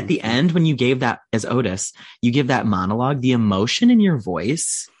 And at the end, when you gave that, as Otis, you give that monologue, the emotion in your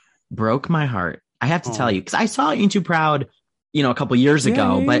voice broke my heart. I have to tell you, because I saw Ain't Too Proud, a couple years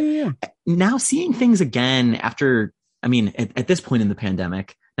ago, but now seeing things again after, at this point in the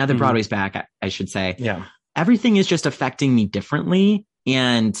pandemic, now that Broadway's back, I should say, everything is just affecting me differently.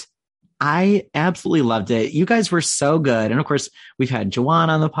 And I absolutely loved it. You guys were so good. And of course, we've had Jawan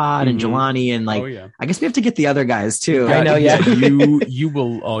on the pod and Jelani, and like, Oh, yeah. I guess we have to get the other guys too. I know, yeah. you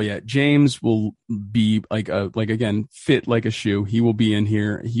will. Oh yeah, James will be like again, fit like a shoe. He will be in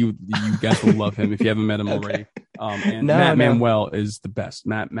here. You guys will love him if you haven't met him already. And Matt Manuel is the best.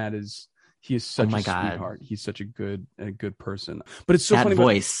 Matt he is such a sweetheart. He's such a good person. But it's so that funny.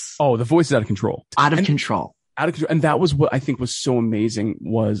 Voice. The voice is out of control. Out of control. And that was what I think was so amazing,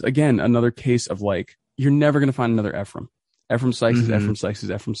 was again another case of like, you're never going to find another Ephraim. Ephraim Sykes is Ephraim Sykes is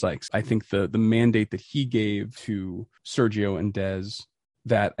Ephraim Sykes. I think the mandate that he gave to Sergio and Dez,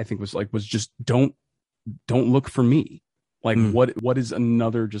 that I think was just don't look for me. Like what is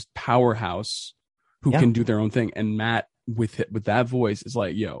another just powerhouse who can do their own thing? And Matt with that voice is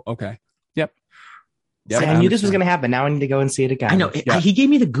like, yo, okay, yep. See, I knew this was going to happen. Now I need to go and see it again. I know. He gave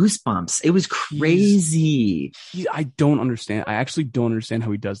me the goosebumps. It was crazy. I don't understand. I actually don't understand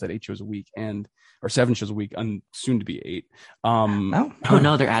how he does that 8 shows a week or 7 shows a week, and soon to be 8. Oh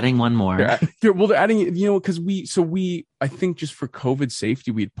no, they're adding one more. They're adding, because I think just for COVID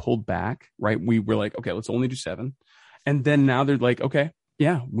safety, we had pulled back, right? We were like, okay, let's only do 7. And then now they're like, okay,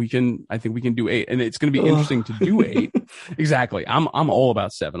 yeah, I think we can do 8, and it's going to be interesting to do 8. Exactly. I'm all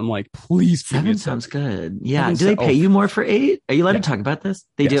about 7. I'm like, please. 7 sounds good. Yeah. Do they pay you more for 8? Are you allowed to talk about this?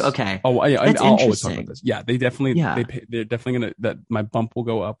 They do. Okay. Oh, yeah. That's I'll always talk about this. Yeah. They definitely, they're definitely going to, that my bump will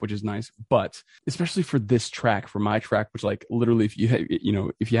go up, which is nice. But especially for this track, for my track, which like literally, if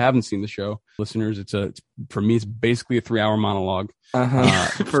you haven't seen the show, listeners, for me, it's basically a 3-hour monologue.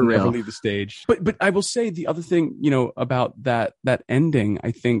 For real. Never leave the stage. But I will say the other thing, about that ending,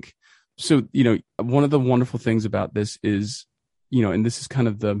 I think, so, one of the wonderful things about this is, and this is kind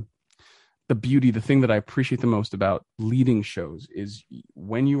of the beauty, the thing that I appreciate the most about leading shows is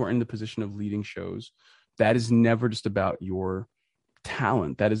when you are in the position of leading shows, that is never just about your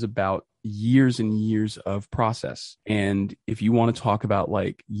talent. That is about years and years of process. And if you want to talk about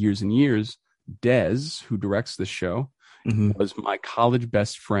like years and years, Dez, who directs this show, was my college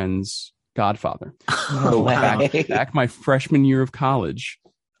best friend's godfather. So back my freshman year of college,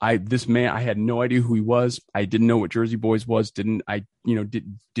 this man, I had no idea who he was. I didn't know what Jersey Boys was. Did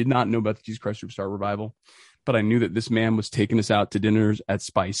not know about the Jesus Christ Superstar revival, but I knew that this man was taking us out to dinners at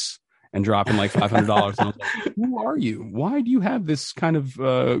Spice and dropping like $500. And I was like, who are you? Why do you have this kind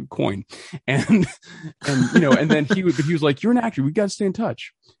of coin? And then he was like, you're an actor. We got to stay in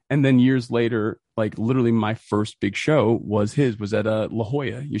touch. And then years later, like literally my first big show was at La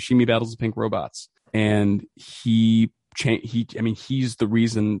Jolla, Yoshimi Battles the Pink Robots. And he's the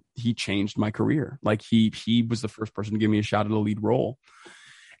reason he changed my career. Like he was the first person to give me a shot at a lead role.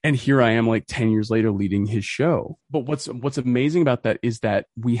 And here I am like 10 years later leading his show. But what's amazing about that is that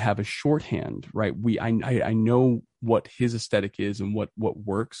we have a shorthand, right? I know what his aesthetic is and what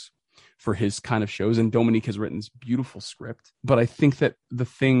works for his kind of shows. And Dominique has written this beautiful script. But I think that the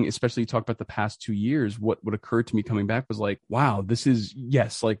thing, especially you talk about the past 2 years, what occurred to me coming back was like, wow, this is,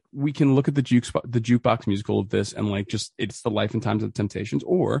 yes, like we can look at the jukebox musical of this and like just it's the life and times of the Temptations,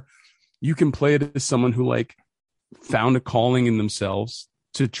 or you can play it as someone who like found a calling in themselves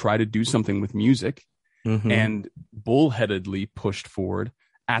to try to do something with music and bullheadedly pushed forward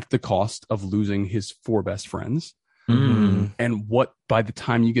at the cost of losing his 4 best friends. And what, by the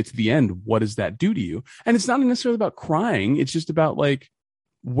time you get to the end, what does that do to you? And it's not necessarily about crying. It's just about like,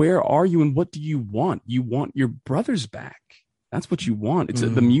 where are you and what do you want? You want your brothers back. That's what you want. It's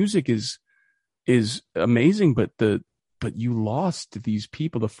the music is amazing, but you lost these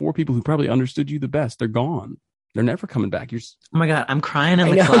people, the 4 people who probably understood you the best. They're gone. They're never coming back. Oh my God, I'm crying in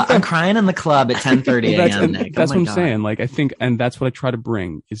the club. I'm crying in the club at 10:30 a.m. Nick. That's what I'm saying. Like, I think, and that's what I try to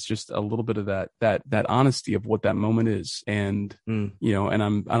bring is just a little bit of that honesty of what that moment is. And, and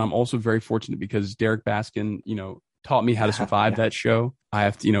I'm also very fortunate because Derek Baskin, taught me how to survive that show. I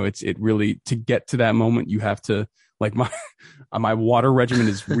have to, it really, to get to that moment, you have to, like my water regimen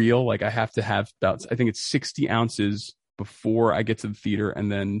is real. Like I have to have about, I think it's 60 ounces before I get to the theater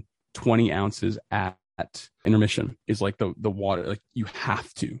and then 20 ounces at intermission is like the water. Like you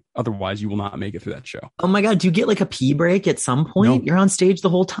have to, otherwise you will not make it through that show. Oh my God. Do you get like a pee break at some point? No. You're on stage the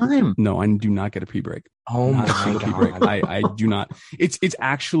whole time. No, I do not get a pee break. Oh my God. I do not. It's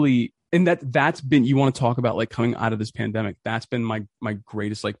actually, and that's been, you want to talk about like coming out of this pandemic. That's been my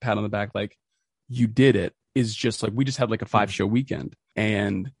greatest like pat on the back. Like you did it, is just like, we just had like a 5-show weekend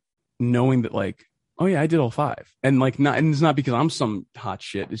and knowing that like, oh yeah, I did all 5. And like, and it's not because I'm some hot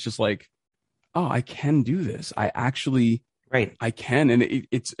shit. It's just like, oh, I can do this. I actually, right. I can. And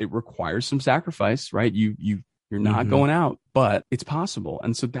it requires some sacrifice, right? You're not going out, but it's possible.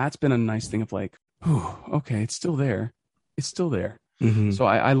 And so that's been a nice thing of like, oh, okay, it's still there. It's still there. Mhm. So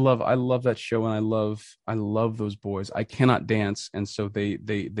I love that show, and I love those boys. I cannot dance, and so they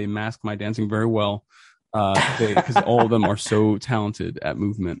mask my dancing very well. Because all of them are so talented at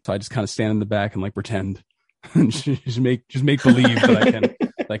movement. So I just kind of stand in the back and like pretend and just make believe that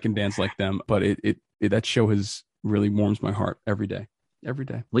I can dance like them. But it that show has really warms my heart every day.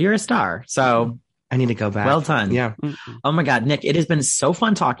 Well, you're a star. So I need to go back. well done. Yeah. Oh my God, Nick, it has been so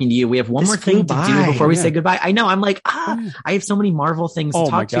fun talking to you. We have one This more thing flew to do by. before we Yeah. say goodbye. I know. I'm like, Yeah. I have so many Marvel things to Oh my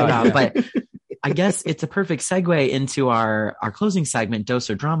talk to you God, about, yeah. but I guess it's a perfect segue into our closing segment,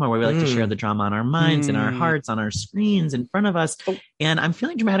 Dose or Drama, where we like to share the drama on our minds and our hearts, on our screens in front of us. Oh. And I'm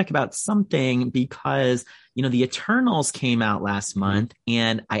feeling dramatic about something because, the Eternals came out last month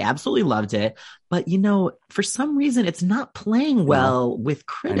and I absolutely loved it. But, for some reason, it's not playing well with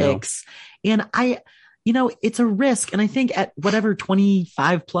critics. And it's a risk. And I think at whatever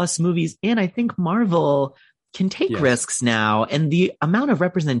 25 plus movies in, I think Marvel can take Yes. risks now. And the amount of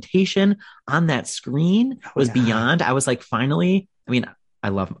representation on that screen was beyond. I was like, finally, I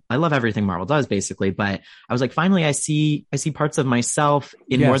love everything Marvel does basically, but I was like, finally, I see parts of myself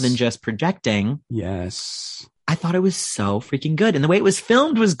in more Yes. than just projecting. Yes. I thought it was so freaking good. And the way it was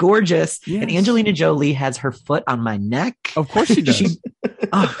filmed was gorgeous. Yes. And Angelina Jolie has her foot on my neck. Of course she does.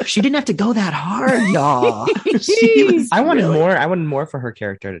 She didn't have to go that hard, y'all. I wanted more for her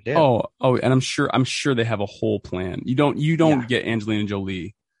character to do. Oh, and I'm sure they have a whole plan. You don't get Angelina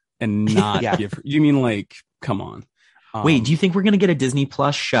Jolie and not Yeah. give her. You mean like, come on. Wait, do you think we're going to get a Disney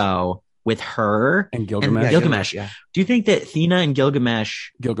Plus show with her and Gilgamesh? Gilgamesh. Yeah. Do you think that Thena and Gilgamesh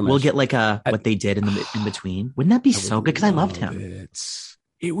will get like what they did in between? Wouldn't that be so good? Because I loved him.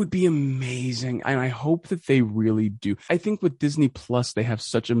 It would be amazing. And I hope that they really do. I think with Disney Plus, they have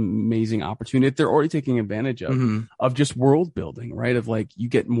such an amazing opportunity that they're already taking advantage of just world building, right? Of like, you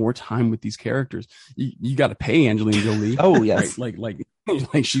get more time with these characters. You got to pay Angelina Jolie. Oh, yes. Right? Like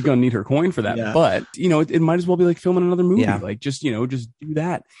she's going to need her coin for that. Yeah. But, it might as well be like filming another movie. Yeah. Like just do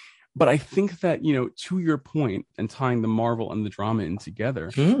that. But I think that, to your point and tying the Marvel and the drama in together,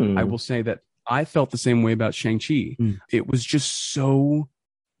 I will say that I felt the same way about Shang-Chi. It was just so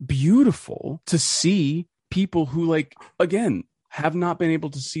beautiful to see people who, like, again, have not been able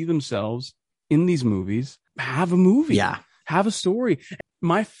to see themselves in these movies have a movie, have a story.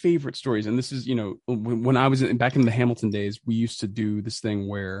 My favorite stories, and this is, when I was back in the Hamilton days, we used to do this thing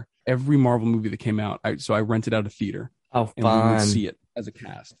where every Marvel movie that came out, I rented out a theater. Oh, and we would see it as a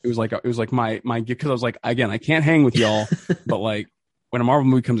cast. It was like my because I was like, again, I can't hang with y'all, but like when a Marvel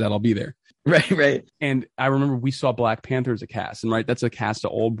movie comes out, I'll be there. Right. And I remember we saw Black Panther as a cast, and that's a cast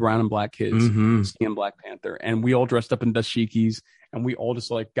of all brown and black kids seeing Black Panther, and we all dressed up in dashikis, and we all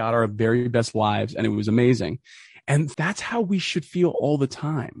just like got our very best lives, and it was amazing. And that's how we should feel all the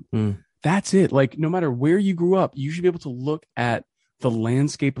time. That's it. Like, no matter where you grew up, you should be able to look at the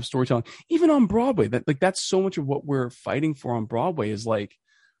landscape of storytelling, even on Broadway. That's so much of what we're fighting for on Broadway is like,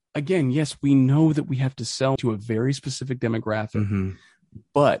 again, yes, we know that we have to sell to a very specific demographic,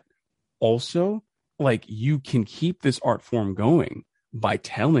 but also, like, you can keep this art form going by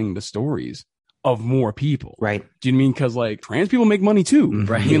telling the stories of more people. Right. Do you mean? Because like trans people make money too.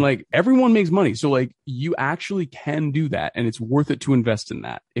 Right. I mean, like everyone makes money. So like you actually can do that, and it's worth it to invest in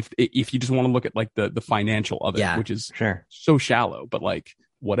that. If you just want to look at like the financial of it, which is so shallow, but like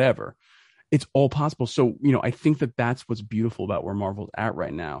whatever, it's all possible. So, I think that that's what's beautiful about where Marvel's at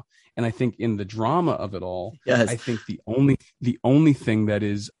right now. And I think in the drama of it all, I think the only thing that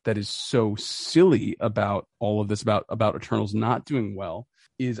is so silly about all of this, about Eternals not doing well,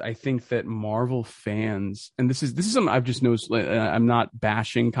 is I think that Marvel fans, and this is something I've just noticed. I'm not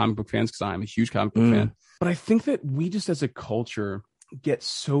bashing comic book fans because I'm a huge comic book fan, but I think that we just as a culture get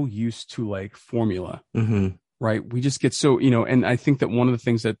so used to like formula. Right. We just get so, and I think that one of the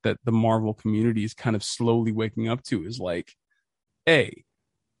things that the Marvel community is kind of slowly waking up to is like, hey,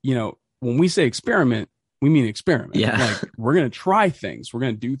 when we say experiment, we mean experiment. Yeah. Like, we're going to try things. We're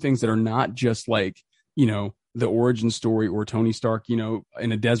going to do things that are not just like, the origin story or Tony Stark, in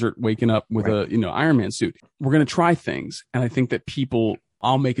a desert waking up with a, Iron Man suit. We're going to try things. And I think that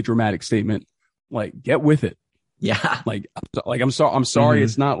I'll make a dramatic statement, like, get with it. Yeah. Like I'm sorry.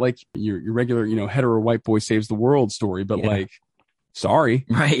 It's not like your regular, hetero white boy saves the world story, but like, sorry.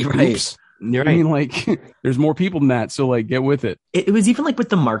 Right. Oops. You're right. I mean, like, there's more people than that. So like, get with it. It was even like with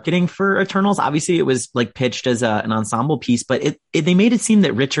the marketing for Eternals. Obviously it was like pitched as an ensemble piece, but they made it seem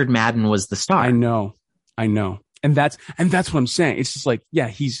that Richard Madden was the star. I know. And that's what I'm saying. It's just like, yeah,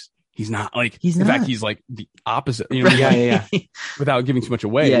 he's not like, in fact, he's like the opposite, Yeah. Without giving too much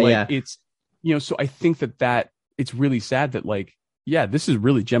away. Yeah. It's, so I think that it's really sad that like yeah, this is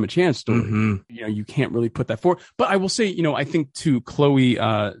really Gemma Chan's story. Mhm. You know, you can't really put that forward. But I will say, you know, I think to Chloe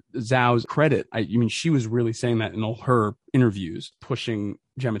Zhao's credit, I mean, she was really saying that in all her interviews, pushing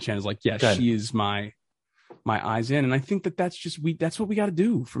Gemma Chan is like, yeah, Good. she is my eyes in. And I think that's what we got to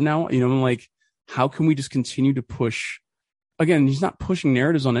do from now on. You know, like, how can we just continue to push? Again, he's not pushing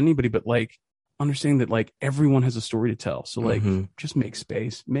narratives on anybody, but like understanding that like everyone has a story to tell. So like, just make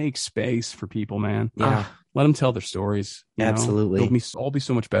space for people, man. Yeah. Let them tell their stories. You know? Absolutely. They'll all be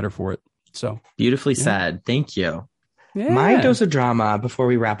so much better for it. So Beautifully Yeah. said. Thank you. yeah. My dose of drama before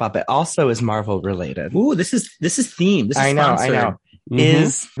we wrap up, it also is Marvel related. Ooh, this is themed. This is I know. sponsored. Mhm.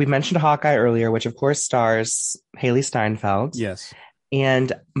 Is we mentioned Hawkeye earlier, which of course stars Haley Steinfeld. Yes.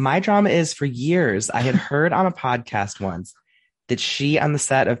 And my drama is, for years, I had heard on a podcast once that she, on the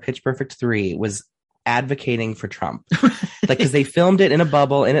set of Pitch Perfect 3, was advocating for Trump. Like, because they filmed it in a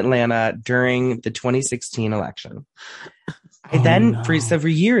bubble in Atlanta during the 2016 election. I then, for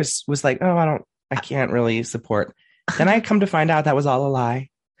several years, was like, oh, I can't really support. Then I come to find out that was all a lie.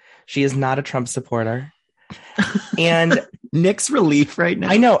 She is not a Trump supporter. And Nick's relief right now.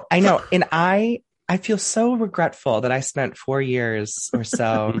 I know. And I feel so regretful that I spent 4 years or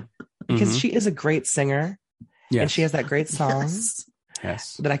so because she is a great singer. Yes. And she has that great song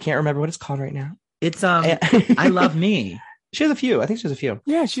Yes. that I can't remember what it's called right now. It's I Love Me. She has a few. I think she has a few.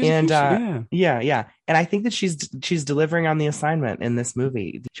 Yeah. She's And, yeah. Yeah. And I think that she's delivering on the assignment in this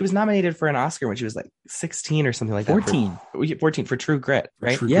movie. She was nominated for an Oscar when she was like 16 or something like that. 14 for True Grit,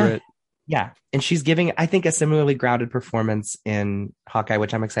 right? True Yeah. Grit. Yeah. And she's giving, I think, a similarly grounded performance in Hawkeye,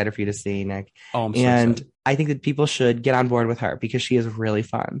 which I'm excited for you to see, Nick. Oh, I'm so And excited. I think that people should get on board with her because she is really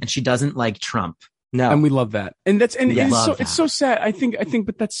fun. And she doesn't like Trump. No. And we love that. And that's Yeah. it's so sad. I think,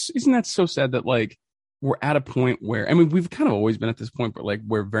 but isn't that so sad that like we're at a point where, I mean, we've kind of always been at this point, but like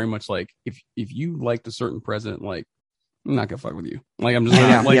we're very much like, if you liked a certain president, like, I'm not gonna fuck with you. Like, I'm just I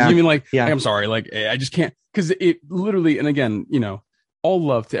not, know, like, yeah. you mean like, Yeah. like, I'm sorry, like, I just can't, because it literally, and again, you know, all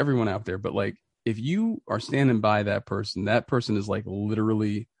love to everyone out there, but like, if you are standing by that person is like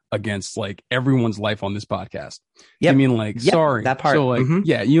literally against like everyone's life on this podcast. Yep. I mean, like, Yep, sorry, that part. So like, Mhm.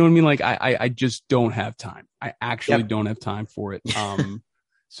 yeah, you know what I mean? Like, I just don't have time. I actually Yep. don't have time for it.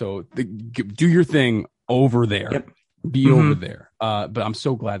 So do your thing over there. Yep. Be Mhm. over there. But I'm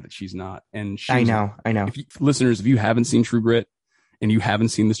so glad that she's not. And she's, I know. listeners, if you haven't seen True Grit and you haven't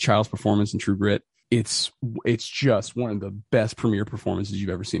seen this child's performance in True Grit, it's just one of the best premiere performances you've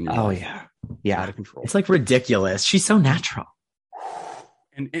ever seen in your Oh, life. yeah. Out Yeah. of control. It's like ridiculous. She's so natural.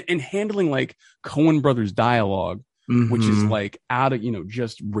 And handling like Coen Brothers dialogue, which is Mhm. like out of, you know,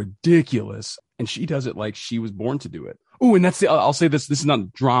 just ridiculous. And she does it like she was born to do it. Oh, and I'll say this is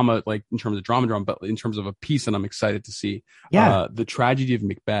not drama, like in terms of drama, but in terms of a piece that I'm excited to see. Yeah. The Tragedy of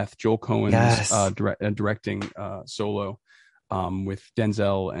Macbeth, Joel Coen's Yes. directing solo with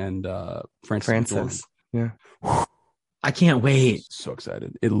Denzel and Francis. McDormand. Yeah. I can't wait. So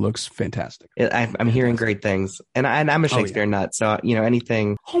excited. It looks fantastic. I'm hearing great things. And I'm a Shakespeare nut. So, you know,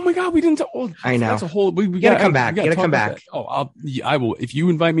 anything. Oh my God, we didn't. I know. That's a whole. We gotta come back. we gotta You gotta talk come about back. that. Oh, I will. If you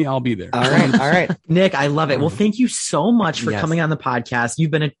invite me, I'll be there. All right. All right. Nick, I love it. Well, thank you so much for Yes. coming on the podcast. You've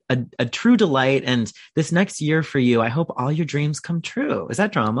been a true delight. And this next year for you, I hope all your dreams come true. Is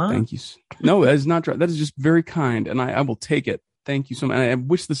that drama? Thank you. No, that is not. That is just very kind, and I will take it. Thank you so much. And I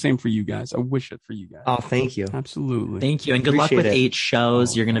wish the same for you guys. I wish it for you guys. Oh, thank you. Absolutely. Thank you. And good luck with Appreciate it. 8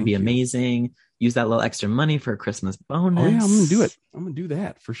 shows. Oh, You're going to thank be you. amazing. Use that little extra money for a Christmas bonus. Oh yeah, I'm gonna do it. I'm gonna do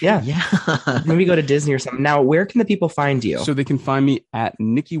that for sure. Yeah. Yeah. Maybe go to Disney or something. Now, where can the people find you? So they can find me at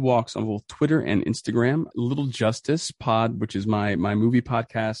Nikki Walks on both Twitter and Instagram. Little Justice Pod, which is my movie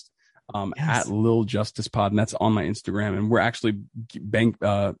podcast, Yes. at Lil Justice Pod, and that's on my Instagram. And we're actually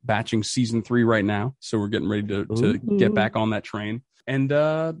batching season 3 right now, so we're getting ready to Ooh. get back on that train. And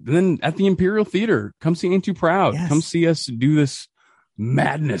then at the Imperial Theater, come see Ain't Too Proud. Yes. Come see us do this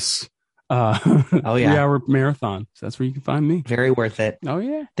madness. yeah. 3-hour marathon. So that's where you can find me. Very worth it. Oh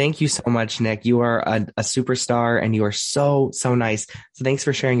yeah. Thank you so much, Nick. You are a superstar and you are so, so nice. So thanks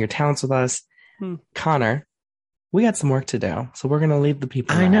for sharing your talents with us. Connor, we got some work to do. So we're going to leave the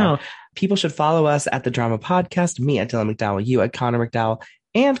people. I now. know. People should follow us at The Drama Podcast, me at Dylan McDowell, you at Connor McDowell,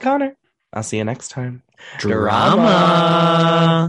 and Connor. I'll see you next time. Drama.